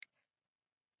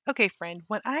Okay, friend,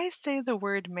 when I say the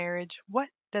word marriage, what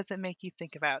does it make you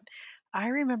think about? I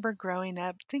remember growing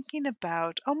up thinking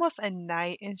about almost a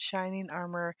knight in shining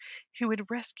armor who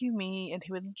would rescue me and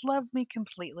who would love me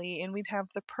completely, and we'd have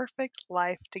the perfect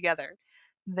life together.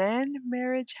 Then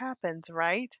marriage happens,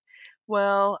 right?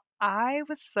 Well, I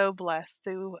was so blessed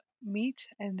to meet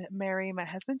and marry my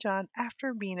husband John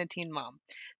after being a teen mom.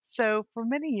 So for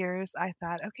many years, I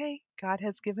thought, okay, God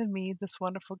has given me this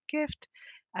wonderful gift,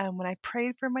 and when I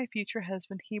prayed for my future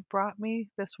husband, he brought me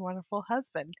this wonderful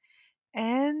husband.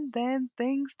 And then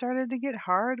things started to get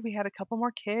hard. We had a couple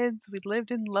more kids. We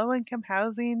lived in low income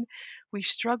housing. We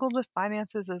struggled with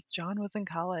finances as John was in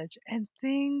college, and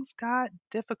things got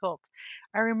difficult.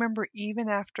 I remember even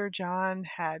after John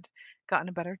had gotten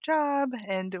a better job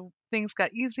and things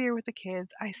got easier with the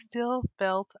kids, I still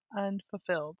felt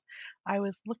unfulfilled. I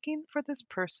was looking for this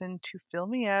person to fill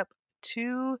me up,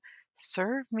 to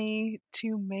serve me,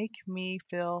 to make me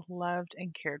feel loved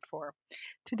and cared for.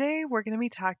 Today, we're going to be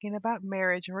talking about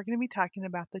marriage and we're going to be talking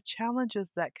about the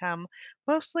challenges that come.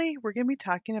 Mostly, we're going to be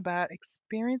talking about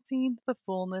experiencing the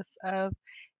fullness of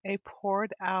a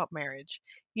poured out marriage.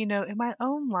 In my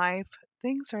own life,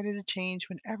 things started to change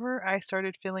whenever I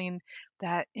started feeling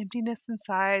that emptiness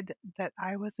inside that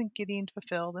I wasn't getting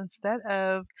fulfilled. Instead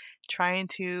of trying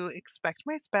to expect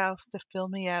my spouse to fill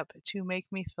me up, to make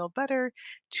me feel better,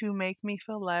 to make me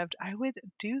feel loved, I would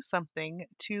do something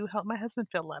to help my husband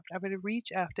feel loved. I would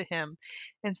reach out to him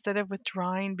instead of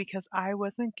withdrawing because I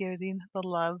wasn't getting the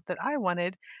love that I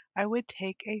wanted. I would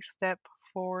take a step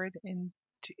forward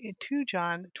to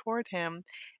John, toward him,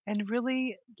 and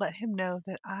really let him know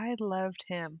that I loved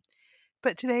him.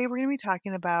 But today we're going to be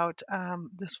talking about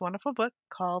this wonderful book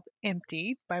called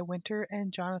Empty by Winter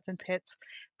and Jonathan Pitts.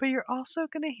 But you're also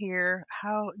going to hear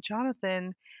how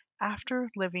Jonathan, after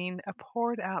living a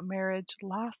poured out marriage,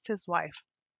 lost his wife.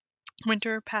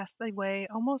 Winter passed away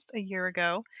almost a year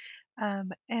ago.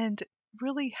 And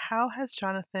really, how has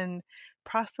Jonathan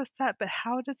processed that? But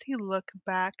how does he look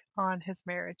back on his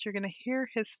marriage? You're going to hear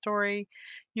his story.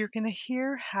 You're going to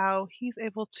hear how he's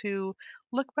able to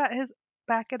look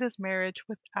back at his marriage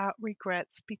without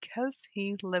regrets because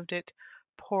he lived it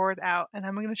poured out. And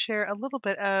I'm going to share a little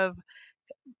bit of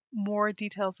more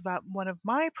details about one of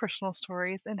my personal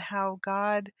stories and how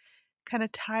God kind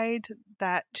of tied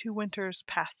that to Winter's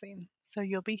passing. So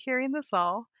you'll be hearing this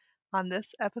all on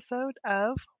this episode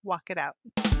of Walk It Out.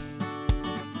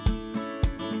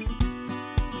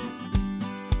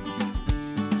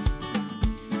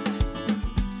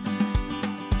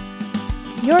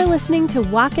 You're listening to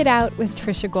Walk It Out with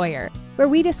Tricia Goyer, where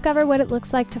we discover what it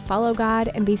looks like to follow God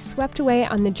and be swept away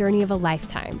on the journey of a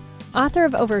lifetime. Author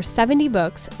of over 70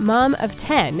 books, mom of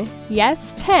 10,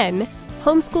 yes, 10,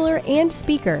 homeschooler and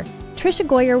speaker, Tricia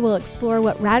Goyer will explore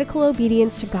what radical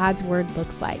obedience to God's word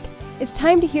looks like. It's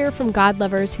time to hear from God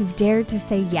lovers who've dared to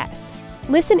say yes.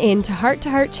 Listen in to heart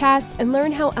chats and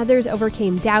learn how others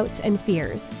overcame doubts and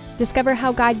fears. Discover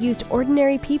how God used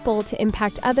ordinary people to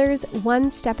impact others one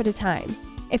step at a time.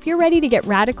 If you're ready to get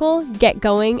radical, get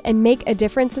going, and make a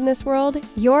difference in this world,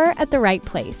 you're at the right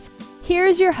place.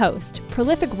 Here's your host,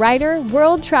 prolific writer,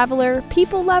 world traveler,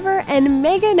 people lover, and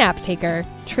mega nap taker,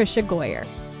 Tricia Goyer.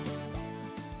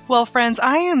 Well, friends,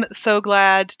 I am so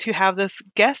glad to have this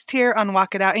guest here on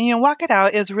Walk It Out. And Walk It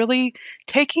Out is really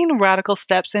taking radical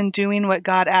steps and doing what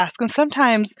God asks. And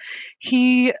sometimes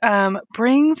He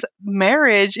brings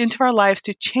marriage into our lives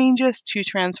to change us, to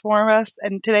transform us.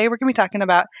 And today we're going to be talking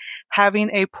about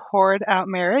having a poured out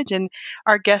marriage. And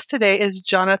our guest today is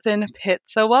Jonathan Pitt.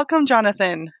 So welcome,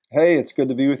 Jonathan. Hey, it's good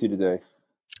to be with you today.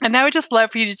 And I would just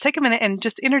love for you to take a minute and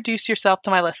just introduce yourself to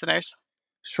my listeners.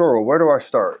 Sure. Well, where do I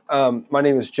start? My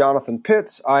name is Jonathan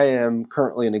Pitts. I am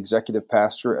currently an executive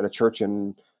pastor at a church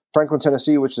in Franklin,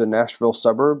 Tennessee, which is a Nashville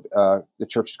suburb. The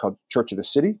church is called Church of the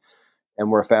City, and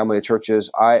we're a family of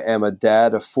churches. I am a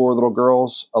dad of 4 little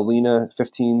girls, Alina,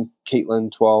 15,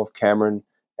 Caitlin, 12, Cameron,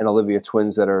 and Olivia,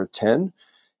 twins that are 10.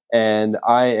 And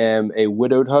I am a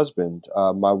widowed husband.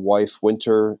 My wife,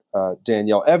 Winter,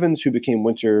 Danielle Evans, who became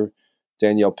Winter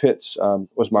Danielle Pitts,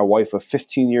 was my wife of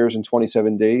 15 years and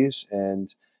 27 days.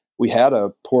 And we had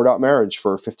a poured out marriage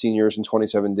for 15 years and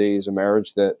 27 days, a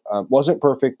marriage that wasn't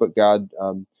perfect, but God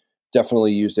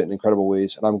definitely used it in incredible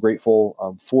ways. And I'm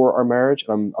grateful for our marriage.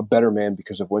 And I'm a better man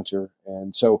because of Winter.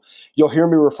 And so you'll hear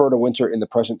me refer to Winter in the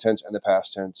present tense and the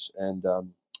past tense. And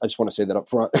I just want to say that up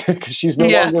front because she's no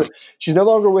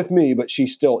longer with me, but she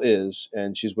still is,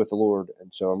 and she's with the Lord.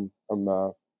 And so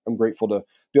I'm grateful to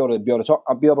be able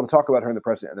to talk about her in the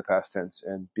present and the past tense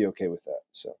and be okay with that.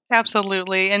 So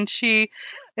Absolutely. And she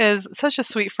is such a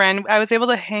sweet friend. I was able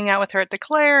to hang out with her at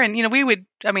Declare, and we would,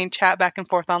 chat back and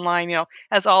forth online,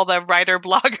 as all the writer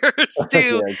bloggers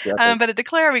do. Yeah, exactly. But at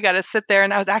Declare, we got to sit there,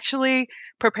 and I was actually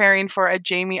preparing for a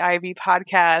Jamie Ivey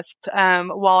podcast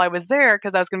while I was there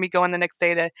because I was going to be going the next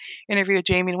day to interview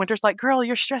Jamie. And Winter's like, "Girl,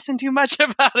 you're stressing too much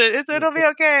about it. It'll be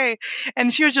okay."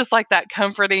 And she was just like that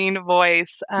comforting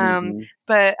voice. Hmm.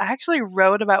 But I actually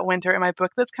wrote about Winter in my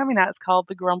book that's coming out. It's called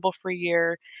The Grumble Free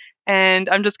Year. And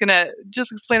I'm just going to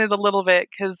just explain it a little bit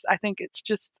because I think it's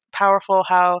just powerful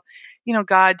how,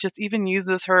 God just even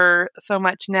uses her so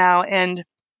much now. And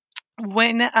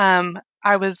when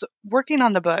I was working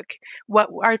on the book, what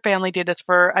our family did is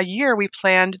for a year we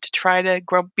planned to try to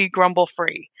be grumble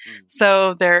free.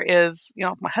 So there is,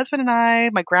 my husband and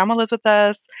I, my grandma lives with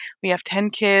us. We have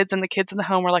 10 kids, and the kids in the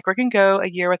home were like, we're going to go a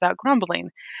year without grumbling,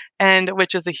 and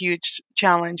which is a huge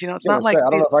challenge. It's I was not gonna say, like I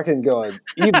don't know if these. I can go an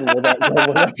evening without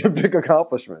grumbling. That's a big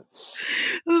accomplishment.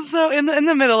 So in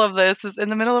the middle of this is in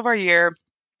the middle of our year.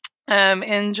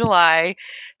 In July,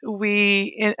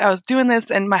 I was doing this,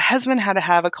 and my husband had to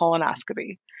have a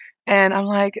colonoscopy. And I'm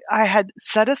like, I had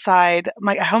set aside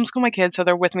I homeschool my kids, so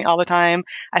they're with me all the time.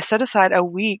 I set aside a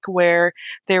week where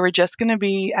they were just going to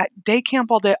be at day camp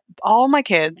all day. All my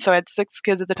kids, so I had 6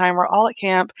 kids at the time, were all at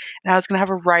camp, and I was going to have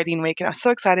a writing week. And I was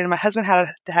so excited. And my husband had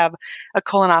to have a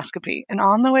colonoscopy. And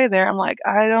on the way there, I'm like,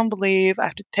 I don't believe I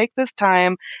have to take this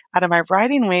time out of my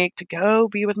writing week to go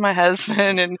be with my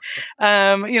husband.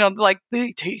 And like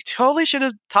he totally should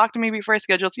have talked to me before I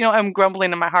scheduled. I'm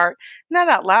grumbling in my heart, not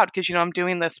out loud because I'm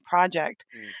doing this project.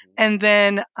 And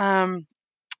then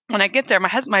when I get there,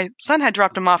 my son had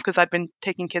dropped him off because I'd been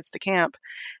taking kids to camp,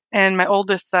 and my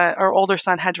oldest son or older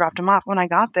son had dropped him off. When I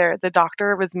got there, the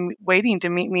doctor was waiting to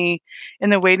meet me in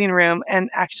the waiting room, and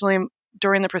actually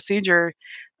during the procedure,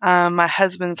 my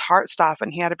husband's heart stopped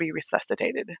and he had to be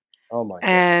resuscitated. Oh my God.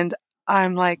 And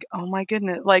I'm like, oh my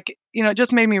goodness, like, it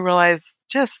just made me realize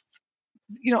just,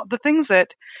 the things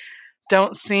that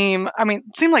don't seem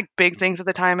like big things at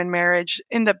the time in marriage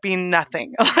end up being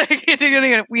nothing. Like,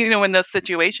 in those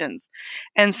situations.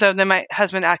 And so then my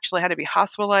husband actually had to be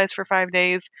hospitalized for 5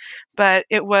 days. But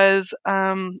it was,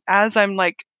 as I'm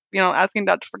like, asking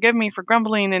God to forgive me for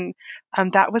grumbling.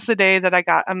 And that was the day that I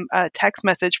got a text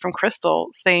message from Crystal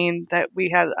saying that we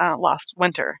had lost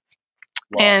Winter.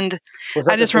 Wow. And Was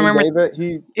I that the just same remember day that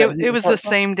he it was was the heart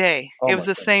stopped? same day. Oh It my was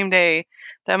the God. same day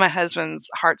that my husband's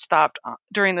heart stopped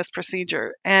during this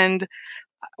procedure. And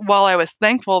while I was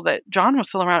thankful that John was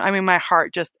still around, my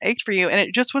heart just ached for you. And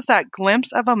it just was that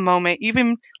glimpse of a moment,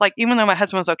 even though my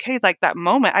husband was okay, like that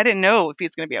moment, I didn't know if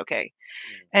he's going to be okay.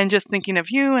 And just thinking of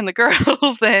you and the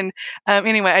girls. And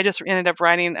anyway, I just ended up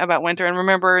writing about Winter and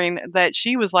remembering that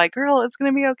she was like, girl, it's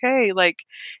going to be okay. Like,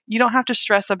 you don't have to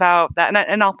stress about that.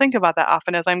 And I'll think about that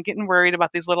often as I'm getting worried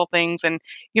about these little things and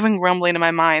even grumbling in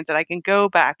my mind, that I can go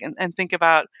back and think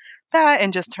about that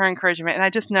and just her encouragement. And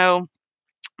I just know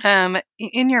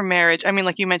in your marriage,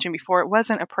 like you mentioned before, it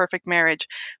wasn't a perfect marriage,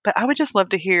 but I would just love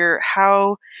to hear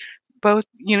how both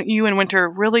you and Winter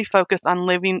really focused on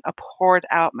living a poured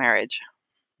out marriage.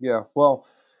 Yeah. Well,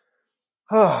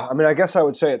 I guess I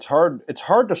would say it's hard. It's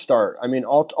hard to start.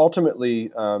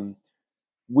 Ultimately,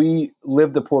 we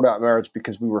lived the poured out marriage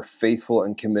because we were faithful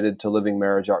and committed to living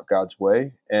marriage out God's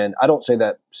way. And I don't say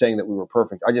that saying that we were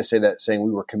perfect. I just say that saying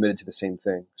we were committed to the same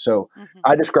thing. So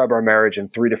I describe our marriage in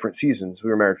 3 different seasons. We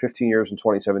were married 15 years and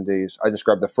 27 days. I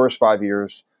described the first 5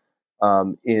 years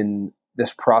in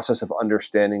this process of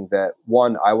understanding that,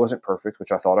 1, I wasn't perfect,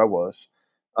 which I thought I was.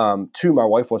 2, my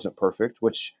wife wasn't perfect,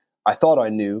 which I thought I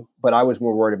knew, but I was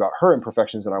more worried about her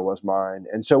imperfections than I was mine.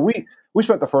 And so we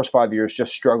spent the first 5 years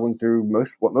just struggling through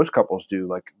what most couples do,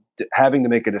 like having to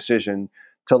make a decision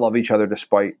to love each other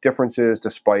despite differences,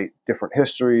 despite different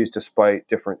histories, despite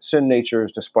different sin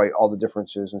natures, despite all the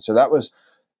differences. And so that was,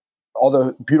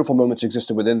 although beautiful moments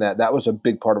existed within that, that was a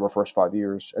big part of our first 5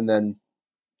 years. And then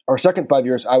our second 5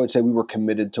 years, I would say we were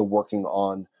committed to working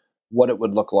on what it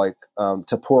would look like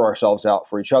to pour ourselves out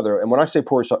for each other. And when I say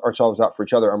pour ourselves out for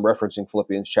each other, I'm referencing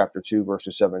Philippians chapter 2,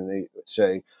 verses 7 and 8, that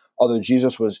say, although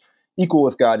Jesus was equal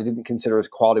with God, he didn't consider his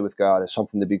equality with God as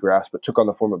something to be grasped, but took on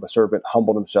the form of a servant,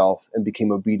 humbled himself, and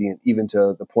became obedient even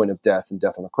to the point of death and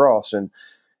death on the cross. And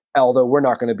although we're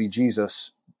not going to be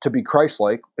Jesus, to be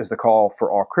Christ-like is the call for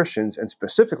all Christians, and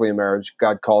specifically in marriage,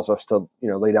 God calls us to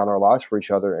lay down our lives for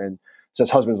each other, and says,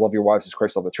 husbands, love your wives as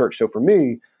Christ loved the church. So for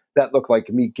me, that looked like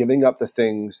me giving up the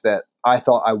things that I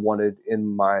thought I wanted in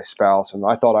my spouse and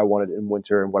I thought I wanted in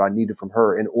Winter and what I needed from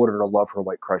her in order to love her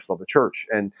like Christ loved the church.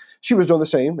 And she was doing the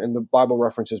same, and the Bible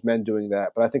references men doing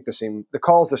that. But I think the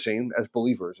call is the same as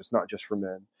believers. It's not just for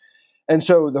men. And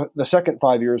so the second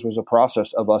 5 years was a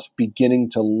process of us beginning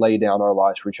to lay down our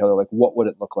lives for each other. Like, what would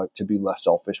it look like to be less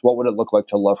selfish? What would it look like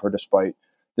to love her despite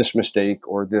this mistake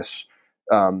or this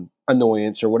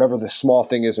annoyance or whatever the small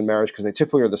thing is in marriage? Because they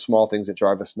typically are the small things that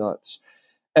drive us nuts.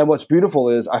 And what's beautiful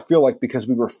is I feel like because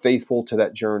we were faithful to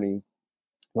that journey,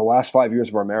 the last 5 years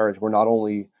of our marriage were not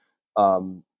only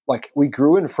like we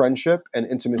grew in friendship and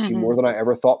intimacy more than I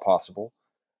ever thought possible,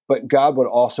 but God would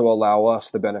also allow us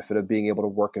the benefit of being able to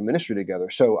work in ministry together.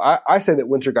 So I say that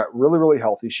Winter got really, really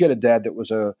healthy. She had a dad that was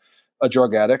a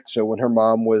drug addict. So when her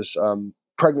mom was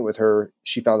pregnant with her,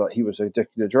 she found out he was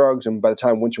addicted to drugs. And by the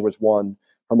time Winter was 1,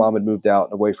 her mom had moved out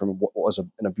and away from what was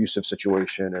an abusive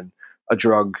situation and a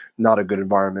drug, not a good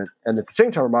environment. And at the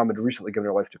same time, her mom had recently given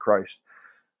her life to Christ.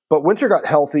 But Winter got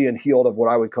healthy and healed of what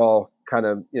I would call kind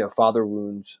of, father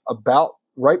wounds about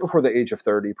right before the age of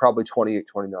 30, probably 28,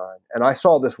 29. And I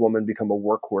saw this woman become a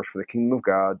workhorse for the kingdom of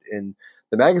God in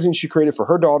the magazine she created for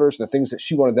her daughters and the things that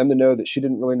she wanted them to know that she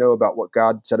didn't really know about what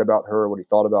God said about her, what he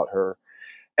thought about her.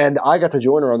 And I got to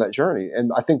join her on that journey.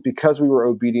 And I think because we were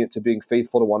obedient to being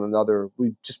faithful to one another,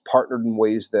 we just partnered in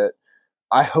ways that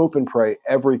I hope and pray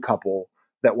every couple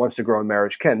that wants to grow in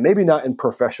marriage can. Maybe not in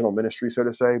professional ministry, so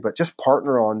to say, but just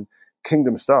partner on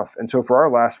kingdom stuff. And so for our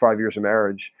last 5 years of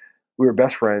marriage, we were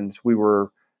best friends. We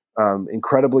were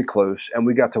incredibly close, and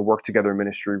we got to work together in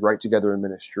ministry, write together in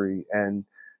ministry, and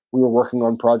we were working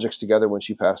on projects together when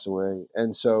she passed away.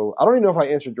 And so I don't even know if I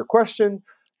answered your question,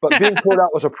 but being poured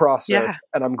out was a process, Yeah.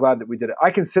 and I'm glad that we did it.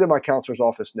 I can sit in my counselor's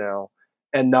office now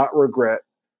and not regret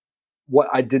what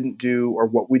I didn't do or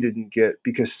what we didn't get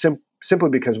because simply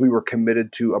because we were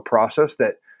committed to a process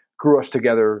that grew us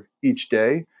together each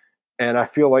day. And I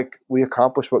feel like we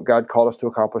accomplished what God called us to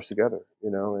accomplish together,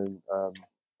 and,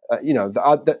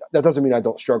 that doesn't mean I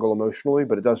don't struggle emotionally,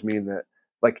 but it does mean that,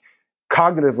 like,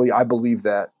 cognitively, I believe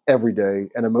that every day,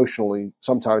 and emotionally,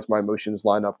 sometimes my emotions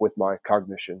line up with my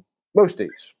cognition most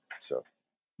days. So,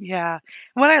 Yeah.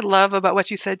 What I love about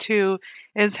what you said too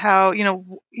is how,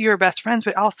 you're best friends,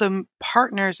 but also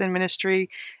partners in ministry.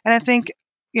 And I think,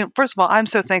 first of all, I'm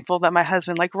so thankful that my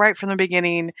husband, like right from the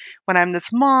beginning, when I'm this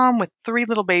mom with 3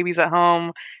 little babies at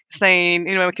home, saying,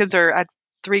 my kids are, I had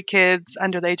 3 kids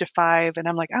under the age of 5, and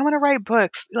I'm like, I want to write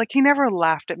books. Like, he never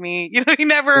laughed at me. He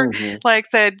never mhm. like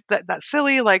said that's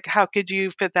silly. Like, how could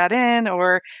you fit that in?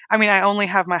 Or, I mean, I only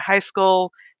have my high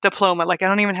school diploma. Like, I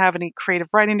don't even have any creative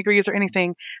writing degrees or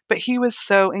anything, but he was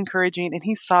so encouraging, and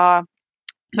he saw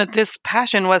that this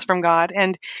passion was from God,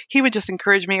 and he would just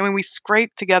encourage me. I mean, we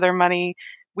scraped together money.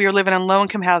 We were living on low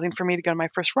income housing for me to go to my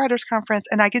first writers conference,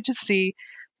 and I could just see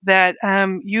that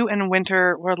you and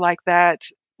Winter were like that,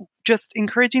 just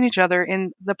encouraging each other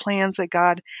in the plans that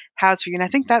God has for you. And I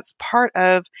think that's part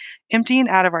of emptying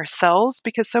out of ourselves,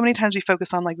 because so many times we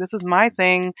focus on, like, this is my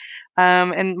thing,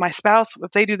 and my spouse,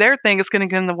 if they do their thing, it's going to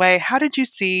get in the way. How did you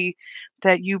see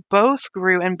that you both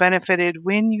grew and benefited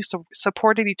when you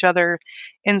supported each other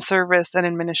in service and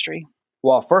in ministry?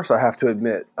 Well, first I have to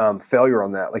admit failure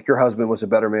on that. Like, your husband was a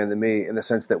better man than me in the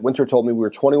sense that Winter told me we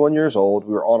were 21 years old.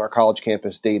 We were on our college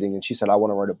campus dating, and she said, I want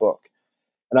to write a book.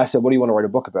 And I said, what do you want to write a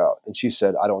book about? And she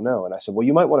said, I don't know. And I said, well,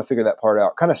 you might want to figure that part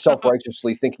out, kind of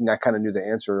self-righteously thinking I kind of knew the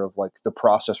answer of, like, the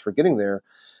process for getting there.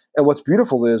 And what's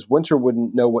beautiful is Winter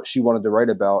wouldn't know what she wanted to write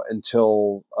about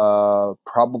until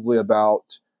probably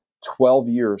about 12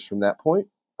 years from that point.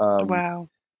 Wow.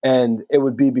 And it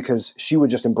would be because she would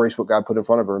just embrace what God put in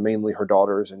front of her, mainly her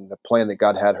daughters and the plan that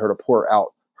God had her to pour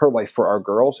out her life for our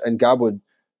girls. And God would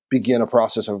begin a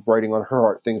process of writing on her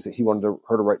heart things that he wanted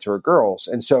her to write to her girls.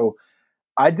 And so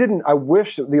I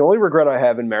wish, the only regret I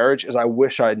have in marriage is I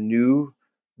wish I knew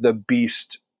the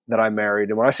beast that I married.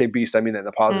 And when I say beast, I mean that in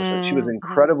the positive sense. She was an Mm-hmm.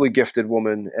 incredibly gifted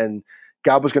woman, and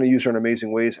God was going to use her in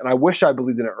amazing ways. And I wish I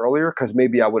believed in it earlier, because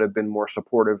maybe I would have been more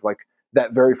supportive. Like,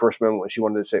 that very first moment when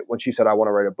she said, I want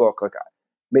to write a book, like,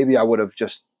 maybe I would have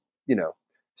just,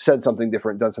 said something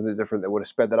different, done something different that would have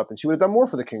sped that up, and she would have done more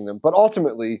for the kingdom. But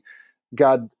ultimately,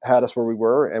 God had us where we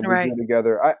were, and we Right. grew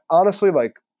together. I honestly,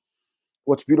 like,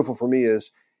 what's beautiful for me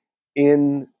is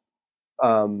in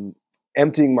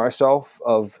emptying myself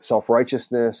of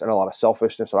self-righteousness and a lot of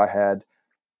selfishness that I had,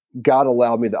 God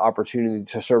allowed me the opportunity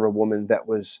to serve a woman that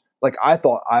was, like, I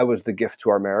thought I was the gift to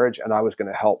our marriage, and I was going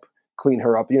to help clean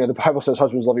her up. The Bible says,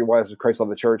 husbands, love your wives as Christ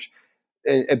loved the church.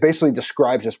 It basically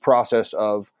describes this process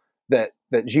of that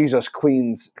Jesus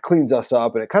cleans us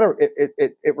up, and it kind of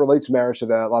it relates marriage to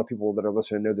that. A lot of people that are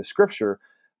listening know the scripture.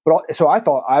 But so I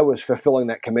thought I was fulfilling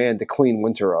that command to clean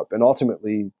Winter up, and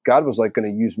ultimately God was, like, going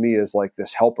to use me as, like,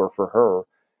 this helper for her.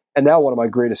 And now one of my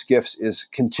greatest gifts is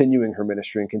continuing her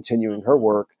ministry and continuing her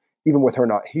work, even with her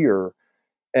not here.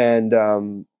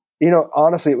 And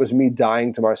Honestly, it was me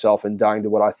dying to myself and dying to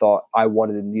what I thought I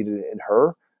wanted and needed in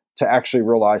her to actually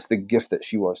realize the gift that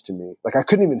she was to me. Like I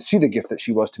couldn't even see the gift that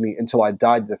she was to me until I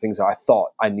died to the things that I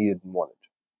thought I needed and wanted.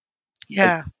 Like,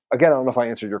 Yeah. again, I don't know if I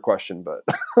answered your question, but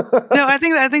No, I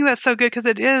think that's so good because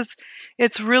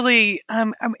it's really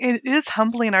it is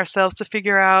humbling ourselves to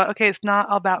figure out, okay, it's not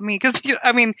all about me because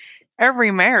I mean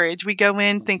every marriage we go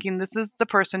in thinking this is the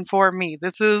person for me.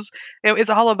 It's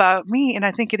all about me, and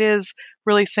I think it is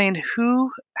really saying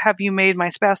who have you made my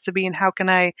spouse to be, and how can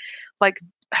I like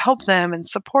help them and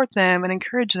support them and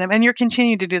encourage them. And you're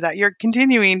continuing to do that. You're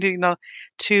continuing to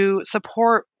to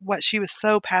support what she was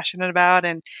so passionate about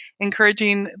and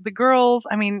encouraging the girls.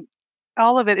 I mean,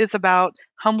 all of it is about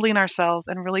humbling ourselves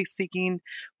and really seeking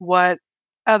what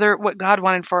what God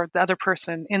wanted for the other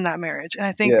person in that marriage. And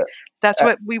I think yeah. that's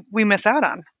what we miss out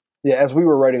on. Yeah, as we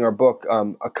were writing our book,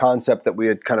 a concept that we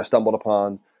had kind of stumbled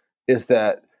upon is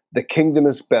that the kingdom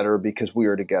is better because we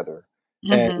are together.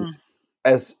 And Hmm.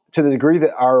 as to the degree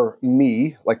that our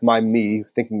me, like my me,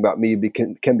 thinking about me,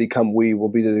 can become we, will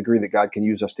be the degree that God can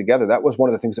use us together. That was one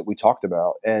of the things that we talked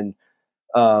about,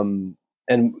 um,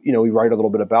 and we write a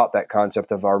little bit about that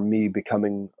concept of our me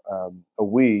becoming a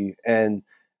we, and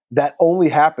that only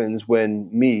happens when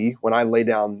I lay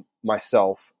down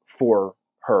myself for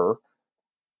her.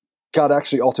 God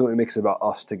actually ultimately makes it about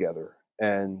us together.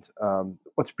 And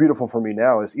what's beautiful for me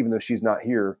now is even though she's not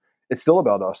here, it's still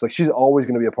about us. Like she's always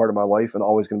going to be a part of my life and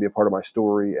always going to be a part of my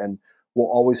story. And we'll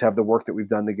always have the work that we've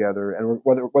done together. And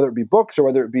whether it be books or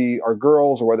whether it be our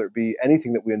girls or whether it be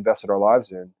anything that we invested our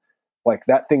lives in, like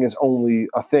that thing is only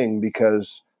a thing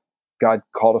because God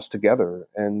called us together.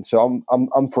 And so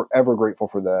I'm forever grateful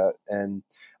for that. And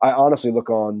I honestly look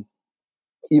on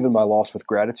even my loss with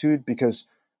gratitude because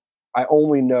I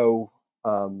only know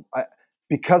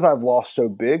because I've lost so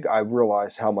big, I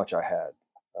realize how much I had.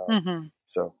 Hmm.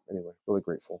 So anyway, really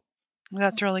grateful.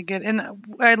 That's really good. And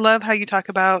I love how you talk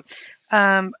about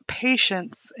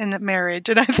patience in marriage.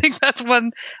 And I think that's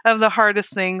one of the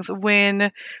hardest things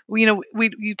when,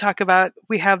 you talk about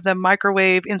we have the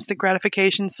microwave, instant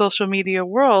gratification, social media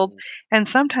world. And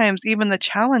sometimes even the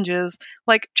challenges,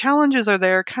 like challenges are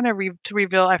there kind of to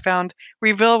reveal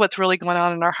what's really going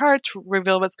on in our hearts,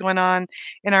 reveal what's going on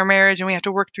in our marriage. And we have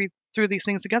to work through these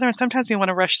things together. And sometimes we want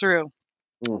to rush through.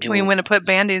 We Mm-hmm. want to put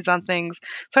band-aids on things.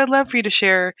 So I'd love for you to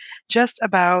share just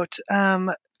about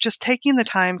just taking the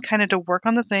time kind of to work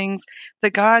on the things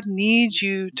that God needs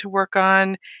you to work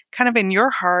on kind of in your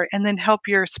heart and then help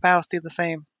your spouse do the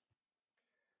same.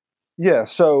 Yeah.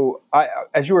 So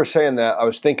as you were saying that, I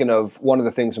was thinking of one of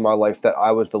the things in my life that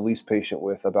I was the least patient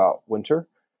with about Winter.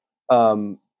 I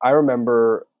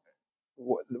remember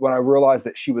when I realized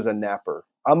that she was a napper.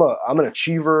 I'm an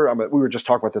achiever. We were just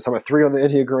talking about this. I'm a 3 on the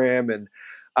Enneagram, and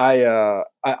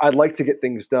I like to get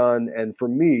things done. And for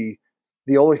me,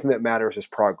 the only thing that matters is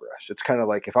progress. It's kind of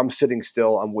like if I'm sitting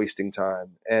still, I'm wasting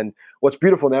time. And what's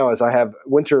beautiful now is I have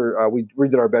Winter. We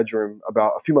redid our bedroom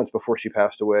about a few months before she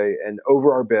passed away, and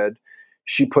over our bed,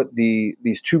 she put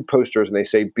these 2 posters, and they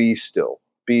say "Be still."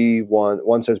 Be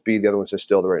one says "Be," the other one says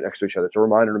 "Still." They're right next to each other. It's a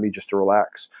reminder to me just to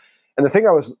relax. And the thing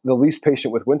I was the least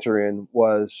patient with Winter in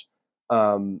was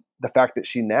the fact that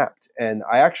she napped. And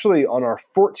I actually, on our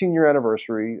 14-year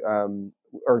anniversary,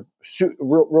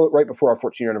 right before our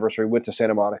 14-year anniversary, went to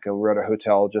Santa Monica. And we were at a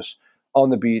hotel just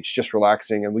on the beach, just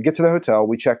relaxing. And we get to the hotel,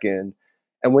 we check in,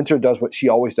 and Winter does what she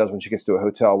always does when she gets to a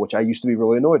hotel, which I used to be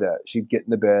really annoyed at. She'd get in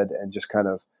the bed and just kind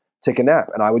of take a nap.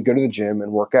 And I would go to the gym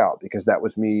and work out because that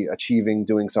was me achieving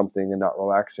doing something and not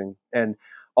relaxing. And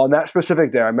on that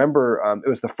specific day, I remember it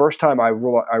was the first time I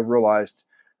realized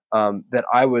that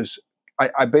I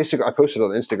basically I posted on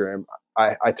Instagram.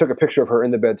 I took a picture of her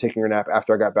in the bed taking her nap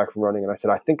after I got back from running, and I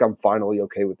said, I think I'm finally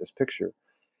okay with this picture.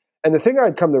 And the thing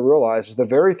I'd come to realize is the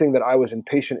very thing that I was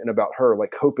impatient in about her,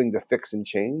 like hoping to fix and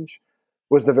change,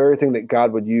 was the very thing that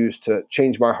God would use to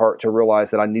change my heart to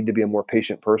realize that I need to be a more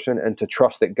patient person and to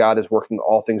trust that God is working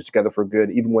all things together for good,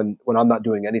 even when I'm not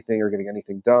doing anything or getting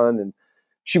anything done. And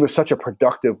she was such a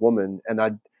productive woman, and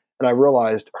I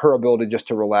realized her ability just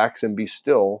to relax and be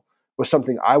still was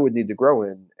something I would need to grow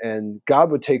in. And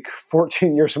God would take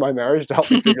 14 years of my marriage to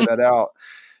help me figure that out.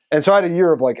 And so I had a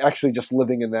year of like actually just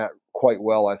living in that quite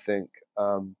well, I think.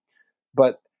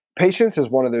 But patience is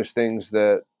one of those things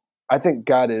that I think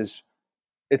God is.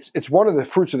 It's one of the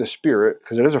fruits of the spirit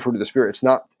because it is a fruit of the spirit. It's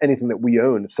not anything that we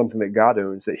own. It's something that God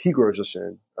owns that He grows us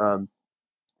in.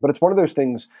 But it's one of those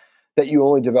things that you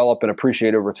only develop and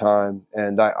appreciate over time.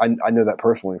 And I know that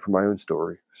personally from my own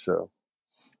story. So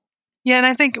Yeah, and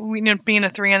I think being a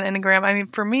 3 on the Enneagram, I mean,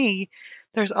 for me,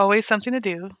 There's always something to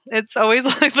do. It's always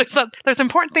like there's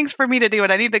important things for me to do,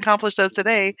 and I need to accomplish those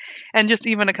today. And just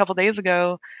even a couple days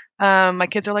ago, my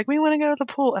kids are like, "We want to go to the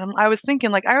pool," and I was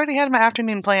thinking, like, I already had my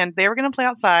afternoon planned. They were going to play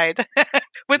outside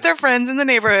with their friends in the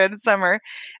neighborhood in summer,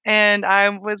 and I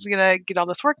was gonna get all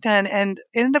this work done, and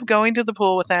ended up going to the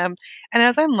pool with them. And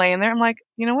as I'm laying there, I'm like,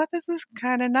 you know what? This is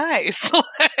kind of nice.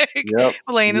 Like Yep.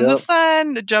 laying in the Yep.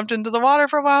 sun, jumped into the water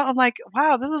for a while. I'm like,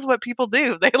 wow, this is what people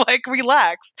do. They like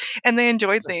relax and they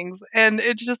enjoy things. And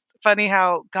it's just funny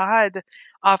how God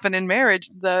often in marriage,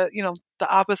 the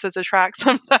opposites attract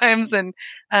sometimes. And,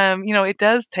 it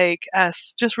does take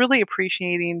us just really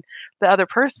appreciating the other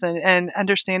person and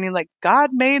understanding like God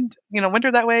made,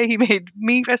 Winter that way. He made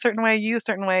me a certain way, you a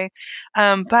certain way.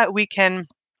 But we can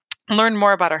learn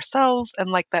more about ourselves and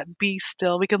like that be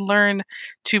still. We can learn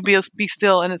to be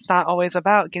still, and it's not always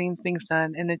about getting things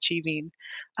done and achieving.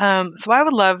 So I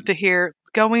would love to hear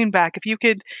going back if you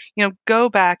could, go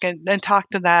back and talk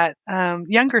to that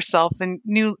younger self and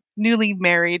newly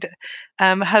married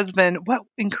husband. What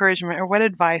encouragement or what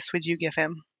advice would you give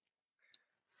him?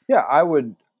 Yeah, I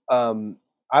would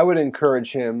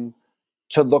encourage him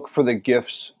to look for the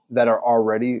gifts that are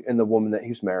already in the woman that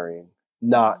he's marrying,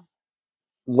 not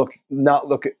not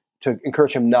look at to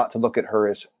encourage him not to look at her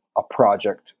as a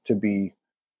project to be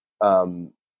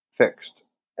fixed.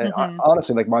 And Mm-hmm.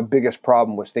 honestly, like my biggest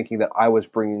problem was thinking that I was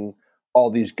bringing all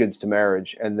these goods to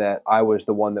marriage and that I was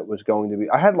the one that was going to be.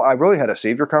 I really had a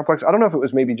savior complex. I don't know if it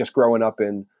was maybe just growing up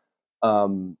in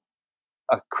um,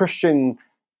 a Christian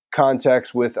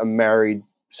context with a married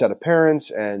set of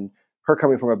parents and her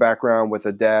coming from a background with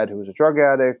a dad who was a drug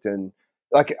addict and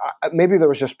like maybe there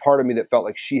was just part of me that felt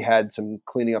like she had some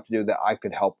cleaning up to do that I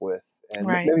could help with and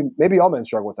Right. maybe all men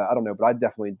struggle with that. I don't know, but I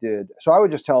definitely did. So I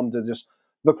would just tell them to just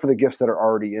look for the gifts that are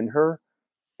already in her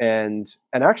and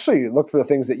actually look for the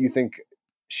things that you think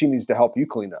she needs to help you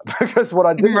clean up because what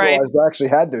I didn't Right. realize I actually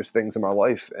had those things in my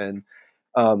life and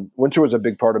Winter was a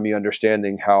big part of me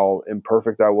understanding how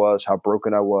imperfect I was, how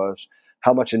broken I was,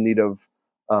 how much in need of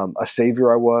a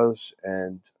savior I was,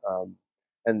 and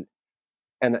and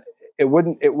it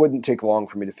wouldn't take long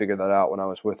for me to figure that out when I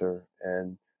was with her.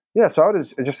 And yeah, so I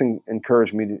would just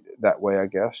encourage me that way, I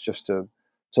guess, just to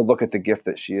look at the gift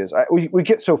that she is. We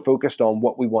get so focused on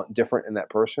what we want different in that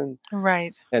person,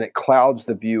 Right. and it clouds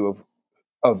the view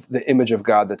of the image of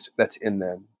God that's in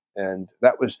them. And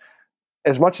that was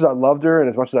as much as I loved her and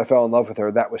as much as I fell in love with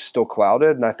her, that was still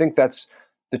clouded. And I think that's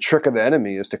the trick of the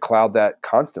enemy is to cloud that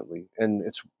constantly. And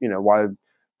it's why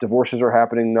divorces are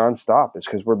happening nonstop is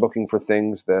because we're looking for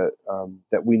things that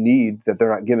we need that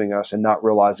they're not giving us, and not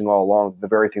realizing all along the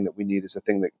very thing that we need is the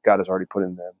thing that God has already put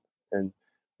in them. And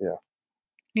yeah,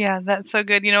 Yeah, that's so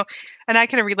good. And I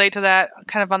can relate to that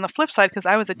kind of on the flip side because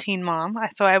I was a teen mom.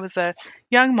 So I was a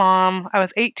young mom. I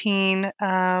was 18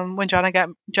 when John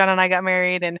and I got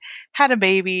married and had a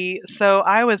baby. So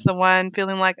I was the one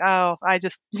feeling like, oh, I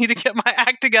just need to get my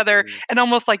act together, and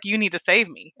almost like you need to save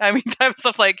me. I mean, type of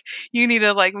stuff like you need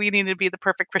to we need to be the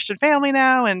perfect Christian family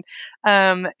now, and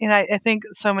I think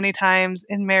so many times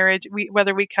in marriage,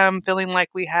 whether we come feeling like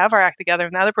we have our act together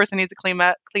and the other person needs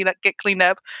to get cleaned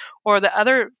up, or the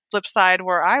other flip side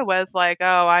where I was like,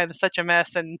 oh, I'm such a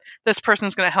mess and this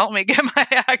person's going to help me get my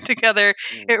act together.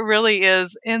 It really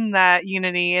is in that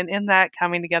unity and in that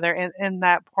coming together and in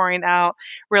that pouring out,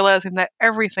 realizing that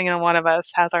every single one of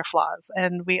us has our flaws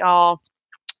and we all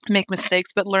make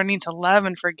mistakes, but learning to love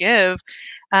and forgive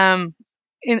um,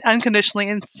 unconditionally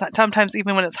and sometimes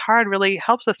even when it's hard really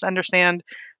helps us to understand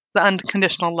the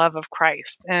unconditional love of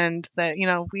Christ and that,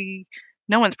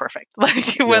 no one's perfect.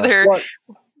 Like yeah. whether What?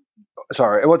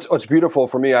 Sorry. What's beautiful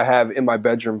for me, I have in my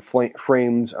bedroom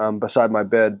framed beside my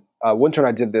bed. Winter and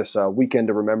I did this Weekend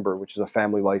to Remember, which is a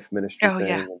family life ministry Oh,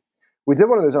 yeah. thing. We did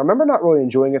one of those. I remember not really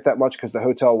enjoying it that much because the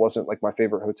hotel wasn't like my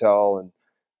favorite hotel, and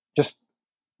just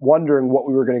wondering what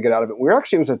we were going to get out of it. We were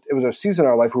actually it was a season in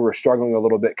our life where we were struggling a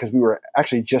little bit because we were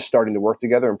actually just starting to work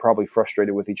together and probably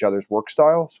frustrated with each other's work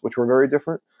styles, which were very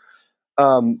different.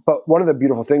 But one of the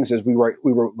beautiful things is we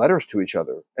wrote letters to each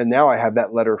other, and now I have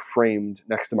that letter framed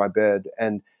next to my bed.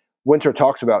 And Winter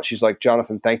talks about, she's like,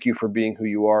 Jonathan, thank you for being who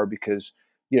you are, because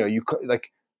you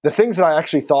like the things that I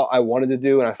actually thought I wanted to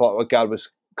do, and I thought what God was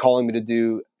calling me to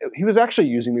do, He was actually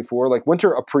using me for. Like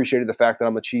Winter appreciated the fact that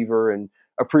I'm an achiever, and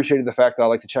appreciated the fact that I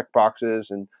like to check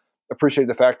boxes, and appreciated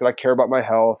the fact that I care about my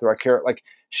health, or I care like.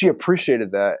 She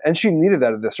appreciated that, and she needed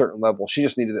that at a certain level. She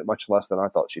just needed it much less than I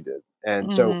thought she did,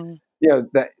 and so Mhm.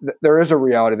 that there is a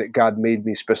reality that God made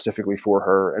me specifically for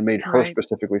her and made her Right.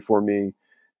 specifically for me,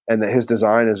 and that His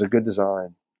design is a good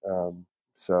design. Um,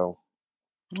 so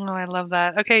Oh, I love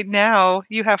that. Okay, now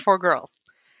you have 4 girls.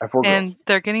 I have four and girls.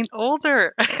 they're getting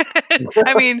older.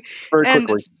 I mean, Very and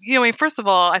quickly. I mean, first of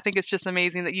all, I think it's just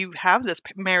amazing that you have this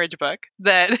marriage book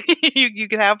that you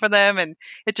can have for them, and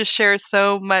it just shares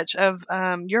so much of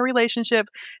your relationship.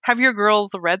 Have your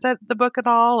girls read the book at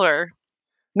all, or?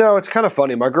 No, it's kind of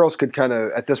funny. My girls could kind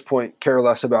of, at this point, care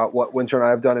less about what Winter and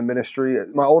I have done in ministry.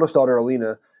 My oldest daughter,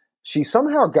 Alina, she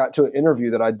somehow got to an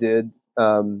interview that I did.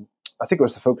 I think it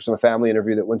was the Focus on the Family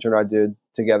interview that Winter and I did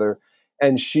together.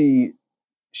 And she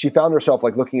found herself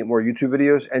like looking at more YouTube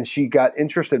videos, and she got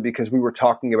interested because we were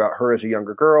talking about her as a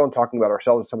younger girl and talking about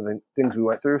ourselves and some of the things we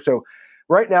went through. So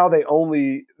right now they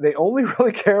only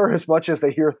really care as much as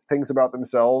they hear things about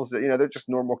themselves. They're just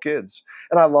normal kids,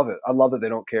 and I love it. I love that they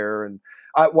don't care. And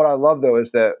what I love though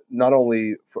is that not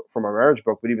only from our marriage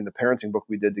book, but even the parenting book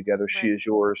we did together, She Right. Is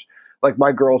Yours. Like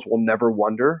my girls will never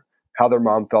wonder how their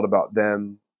mom felt about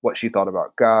them, what she thought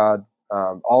about God,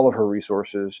 all of her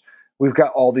resources. We've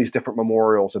got all these different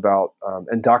memorials about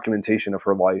and documentation of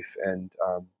her life and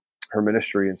her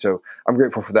ministry, and so I'm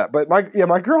grateful for that. But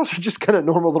my girls are just kind of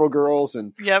normal little girls,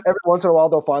 and Yep. every once in a while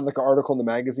they'll find like an article in the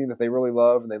magazine that they really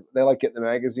love, and they like getting the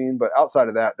magazine. But outside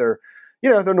of that, they're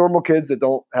normal kids that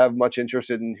don't have much interest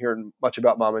in hearing much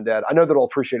about mom and dad. I know that I'll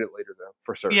appreciate it later though,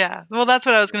 for certain. Yeah, well, that's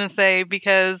what I was going to say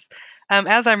because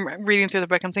as I'm reading through the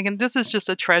book, I'm thinking this is just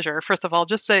a treasure. First of all,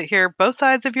 just to hear both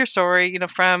sides of your story,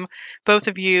 from both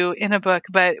of you in a book.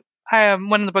 But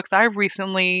one of the books I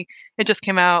recently, it just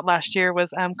came out last year,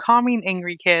 was Calming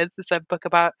Angry Kids. It's a book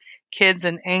about kids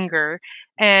and anger.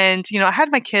 And, I had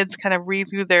my kids kind of read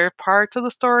through their parts of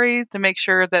the story to make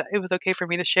sure that it was okay for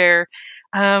me to share.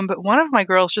 But one of my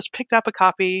girls just picked up a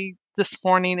copy this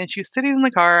morning and she was sitting in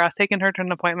the car. I was taking her to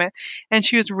an appointment and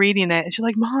she was reading it and she's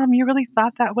like, Mom, you really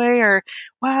thought that way? Or,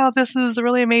 wow, this is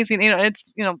really amazing.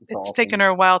 It's It's taken awesome. her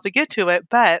a while to get to it,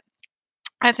 but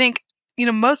I think,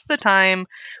 most of the time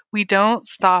we don't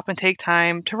stop and take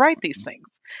time to write these things,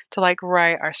 to like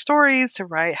write our stories, to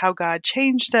write how God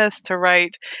changed us, to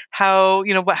write how,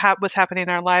 was happening in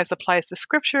our lives applies to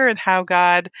scripture and how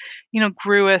God,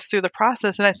 grew us through the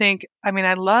process. And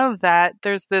I love that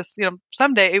there's this,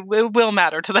 someday it will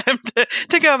matter to them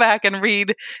to go back and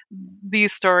read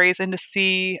these stories and to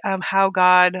see how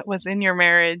God was in your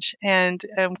marriage and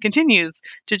continues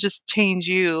to just change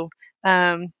you.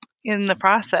 Um, in the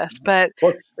process. But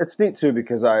Well, it's neat too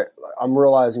because I'm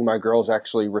realizing my girls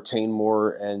actually retain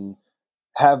more and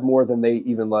have more than they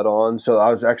even let on. So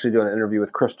I was actually doing an interview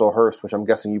with Crystal Hurst, which I'm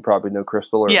guessing you probably know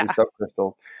Crystal or at yeah, least of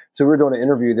Crystal. So we were doing an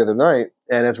interview the other night,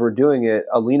 and as we're doing it,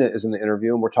 Alina is in the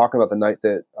interview, and we're talking about the night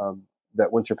that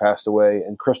Winter passed away,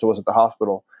 and Crystal was at the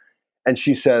hospital, and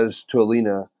she says to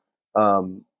Alina,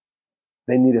 um,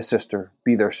 "They need a sister.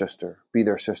 Be their sister. Be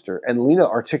their sister." And Lena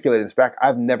articulated this back.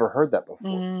 I've never heard that before.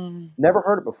 mm, Never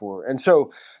heard it before. And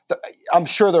so I'm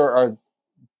sure there are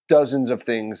dozens of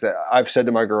things that I've said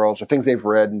to my girls or things they've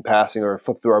read in passing or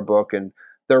flipped through our book and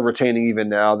they're retaining even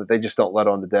now that they just don't let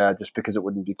on to dad just because it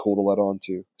wouldn't be cool to let on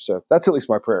to. So that's at least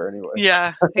my prayer anyway.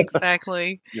 yeah,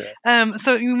 exactly. Yeah.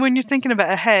 So when you're thinking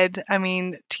about ahead,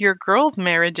 to your girls'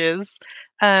 marriages,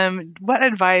 what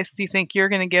advice do you think you're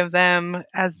going to give them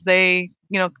as they,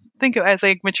 as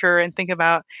they mature and think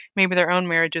about maybe their own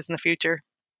marriages in the future?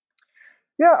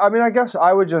 Yeah. I mean, I guess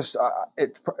I would just,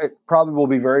 it probably will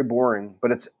be very boring,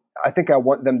 but I think I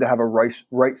want them to have a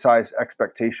right size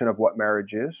expectation of what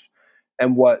marriage is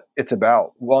and what it's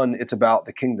about. One, it's about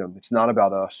the kingdom. It's not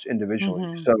about us individually.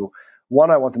 Hmm. So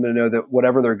one, I want them to know that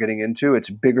whatever they're getting into,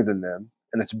 it's bigger than them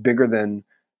and it's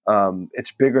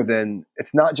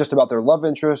not just about their love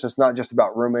interest. It's not just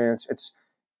about romance. It's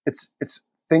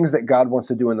things that God wants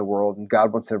to do in the world and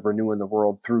God wants to renew in the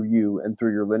world through you and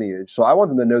through your lineage. So I want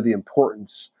them to know the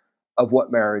importance of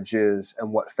what marriage is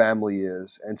and what family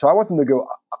is. And so I want them to go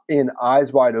in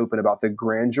eyes wide open about the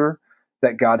grandeur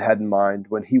that God had in mind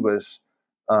when He was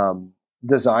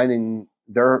designing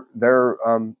their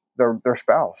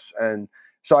spouse. And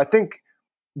so I think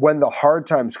when the hard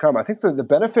times come, I think the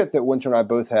benefit that Winter and I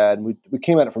both had, and we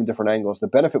came at it from different angles. The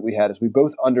benefit we had is we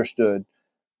both understood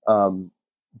um,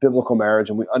 biblical marriage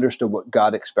and we understood what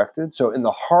God expected. So in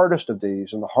the hardest of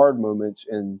days, in the hard moments,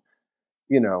 in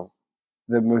you know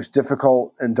the most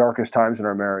difficult and darkest times in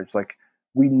our marriage, like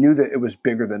we knew that it was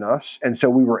bigger than us, and so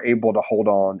we were able to hold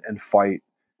on and fight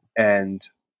and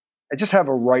just have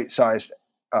a right sized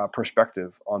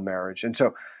perspective on marriage. And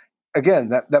so again,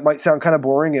 that might sound kind of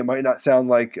boring. It might not sound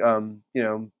like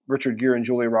Richard Gere and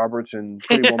Julia Roberts and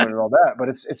Pretty Woman and all that, but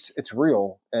it's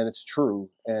real and it's true.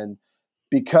 And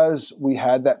because we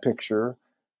had that picture,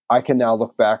 I can now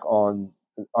look back on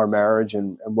our marriage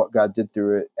and what God did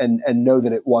through it and know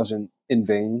that it wasn't in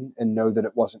vain and know that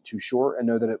it wasn't too short and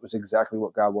know that it was exactly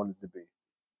what God wanted to be.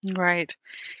 Right.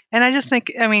 And I just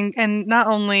think, I mean, and not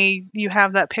only you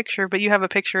have that picture, but you have a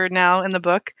picture now in the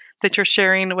book that you're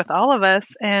sharing with all of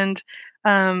us, and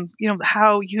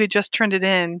how you had just turned it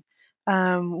in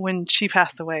when she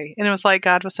passed away, and it was like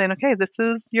God was saying, "Okay, this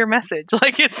is your message.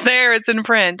 Like it's there, it's in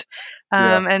print,"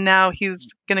 Yeah. and now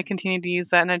He's going to continue to use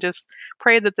that. And I just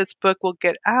pray that this book will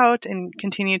get out and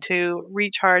continue to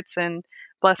reach hearts and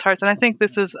bless hearts. And I think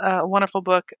this is a wonderful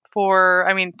book for,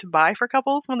 I mean, to buy for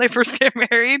couples when they first get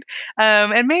married.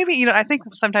 And maybe, I think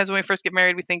sometimes when we first get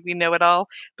married, we think we know it all.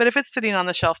 But if it's sitting on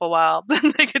the shelf a while,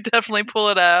 then they could definitely pull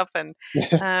it up and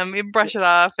you brush it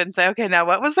off and say, okay, now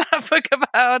what was that book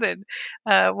about? And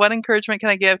what encouragement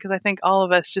can I give? Because I think all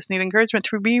of us just need encouragement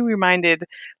to be reminded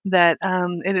that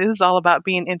it is all about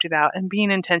being emptied out and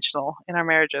being intentional in our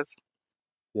marriages.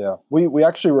 Yeah, we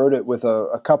actually wrote it with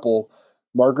a couple,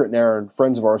 Margaret and Aaron,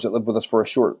 friends of ours that lived with us for a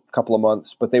short couple of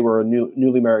months, but they were a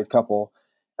newly married couple.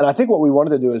 And I think what we wanted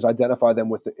to do is identify them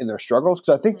in their struggles,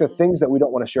 because I think the Mhm. things that we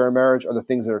don't want to share in marriage are the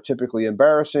things that are typically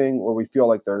embarrassing or we feel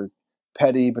like they're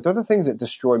petty, but they're the things that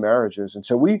destroy marriages. And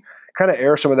so we kind of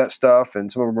air some of that stuff and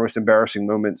some of our most embarrassing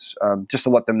moments, just to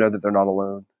let them know that they're not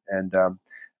alone. And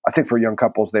I think for young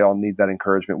couples, they all need that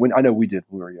encouragement. When I know we did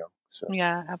when we were young. So.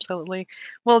 Yeah, absolutely.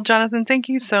 Well, Jonathan, thank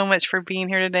you so much for being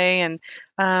here today and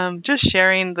just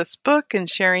sharing this book and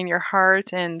sharing your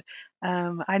heart. And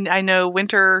I know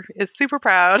Winter is super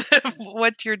proud of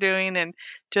what you're doing and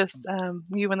just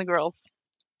you and the girls.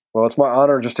 Well, it's my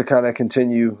honor just to kind of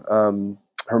continue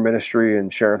her ministry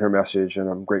and sharing her message, and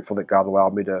I'm grateful that God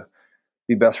allowed me to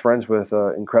be best friends with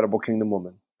an incredible kingdom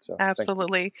woman. So, thank you.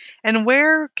 Absolutely. And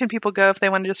where can people go if they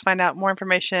want to just find out more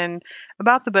information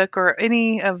about the book or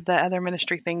any of the other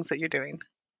ministry things that you're doing?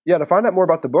 Yeah, to find out more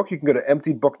about the book, you can go to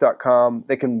emptiedbook.com.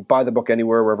 They can buy the book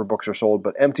anywhere, wherever books are sold,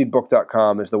 but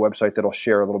emptiedbook.com is the website that'll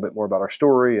share a little bit more about our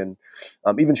story and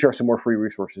even share some more free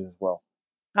resources as well.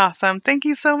 Awesome. Thank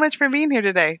you so much for being here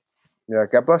today. Yeah,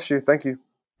 God bless you. Thank you.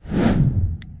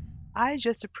 I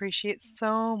just appreciate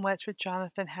so much what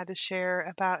Jonathan had to share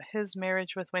about his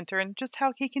marriage with Winter and just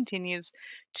how he continues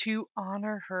to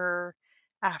honor her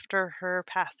after her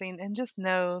passing, and just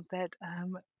know that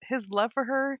his love for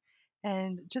her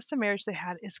and just the marriage they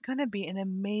had is going to be an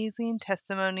amazing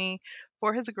testimony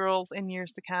for his girls in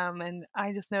years to come. And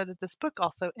I just know that this book,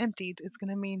 also Emptied, is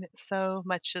going to mean so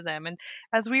much to them. And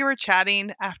as we were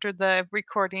chatting after the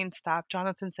recording stopped,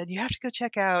 Jonathan said, "You have to go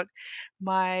check out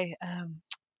my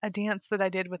a dance that I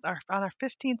did with our on our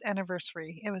 15th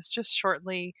anniversary. It was just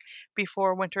shortly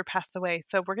before Winter passed away.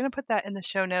 So we're going to put that in the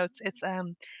show notes. It's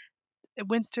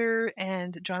Winter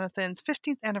and Jonathan's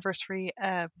 15th anniversary,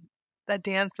 a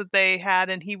dance that they had,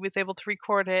 and he was able to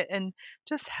record it and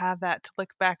just have that to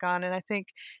look back on. And I think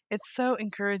it's so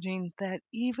encouraging that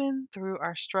even through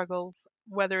our struggles,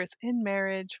 whether it's in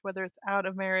marriage, whether it's out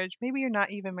of marriage, maybe you're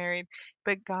not even married,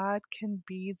 but God can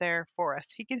be there for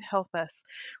us. He can help us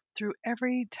through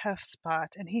every tough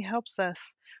spot, and He helps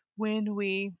us when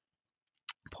we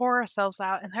pour ourselves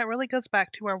out. And that really goes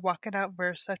back to our walk it out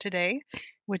verse of today,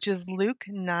 which is Luke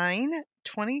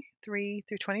 9:23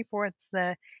 through 24. It's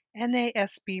the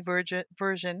NASB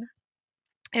version.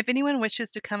 If anyone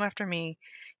wishes to come after me,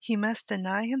 he must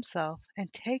deny himself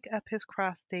and take up his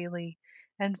cross daily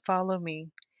and follow me.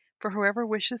 For whoever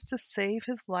wishes to save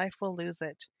his life will lose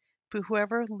it. But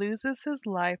whoever loses his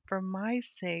life for my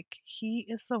sake, he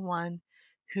is the one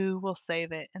who will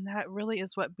save it. And that really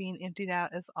is what being emptied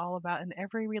out is all about in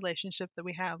every relationship that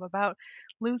we have, about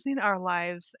losing our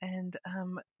lives. And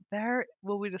there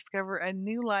will we discover a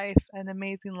new life, an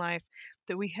amazing life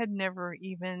that we had never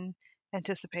even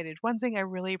anticipated. One thing I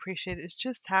really appreciate is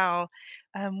just how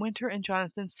Winter and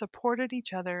Jonathan supported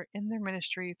each other in their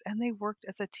ministries, and they worked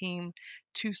as a team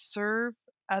to serve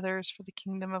others for the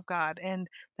kingdom of God. And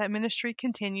that ministry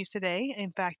continues today.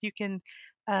 In fact, you can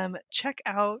check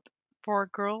out For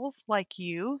Girls Like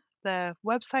You. The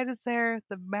website is there,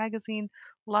 the magazine,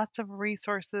 lots of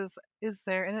resources is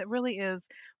there, and it really is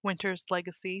Winter's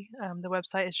legacy. The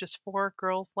website is just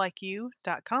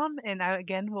forgirlslikeyou.com, and I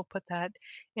again will put that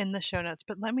in the show notes.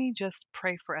 But let me just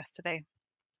pray for us today.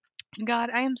 God,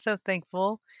 I am so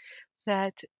thankful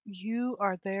that you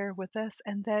are there with us,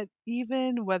 and that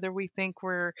even whether we think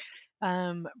we're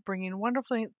bringing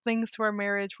wonderful things to our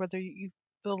marriage, whether you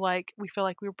feel like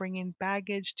we're bringing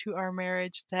baggage to our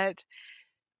marriage, that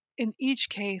in each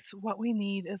case, what we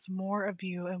need is more of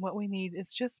you, and what we need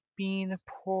is just being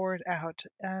poured out.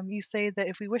 You say that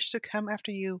if we wish to come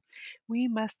after you, we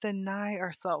must deny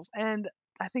ourselves. And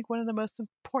I think one of the most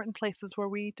important places where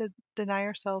we deny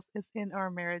ourselves is in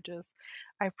our marriages.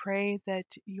 I pray that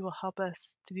you will help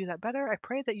us to do that better. I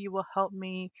pray that you will help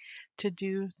me to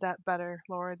do that better,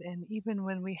 Lord. And even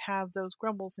when we have those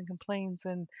grumbles and complaints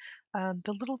and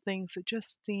the little things that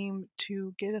just seem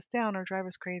to get us down or drive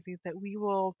us crazy, that we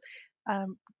will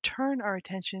turn our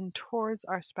attention towards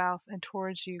our spouse and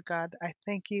towards you, God. I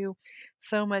thank you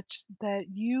so much that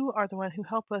you are the one who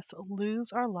help us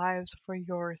lose our lives for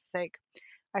your sake.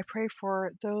 I pray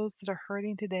for those that are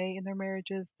hurting today in their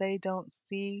marriages. They don't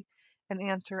see an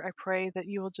answer. I pray that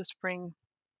you will just bring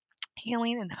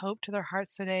healing and hope to their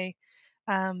hearts today,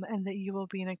 and that you will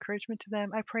be an encouragement to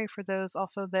them. I pray for those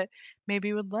also that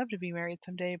maybe would love to be married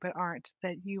someday but aren't,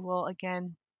 that you will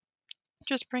again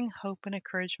just bring hope and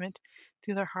encouragement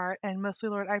to their heart. And mostly,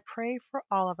 Lord, I pray for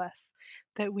all of us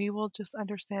that we will just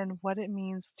understand what it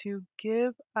means to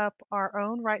give up our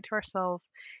own right to ourselves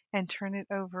and turn it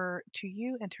over to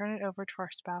you and turn it over to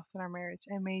our spouse in our marriage.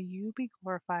 And may you be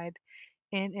glorified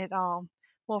in it all.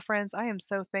 Well, friends, I am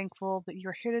so thankful that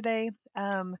you're here today.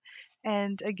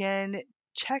 And again,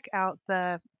 check out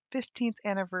the 15th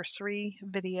anniversary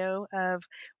video of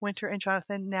Winter and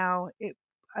Jonathan. Now,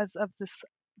 as of this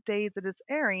day that is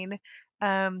airing,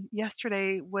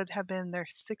 yesterday would have been their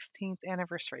 16th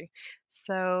anniversary.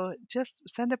 So just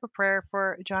send up a prayer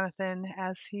for Jonathan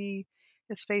as he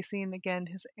is facing again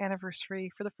his anniversary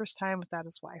for the first time without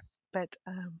his wife. But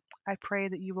I pray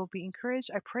that you will be encouraged.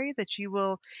 I pray that you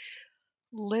will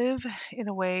live in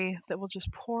a way that will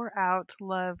just pour out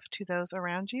love to those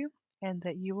around you, and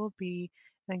that you will be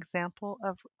an example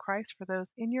of Christ for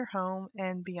those in your home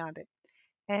and beyond it.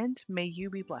 And may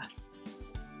you be blessed.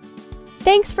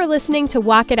 Thanks for listening to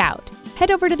Walk It Out. Head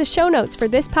over to the show notes for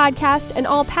this podcast and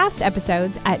all past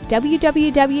episodes at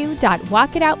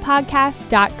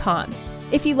www.walkitoutpodcast.com.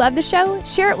 If you love the show,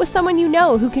 share it with someone you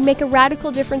know who can make a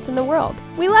radical difference in the world.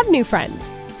 We love new friends.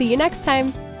 See you next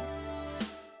time.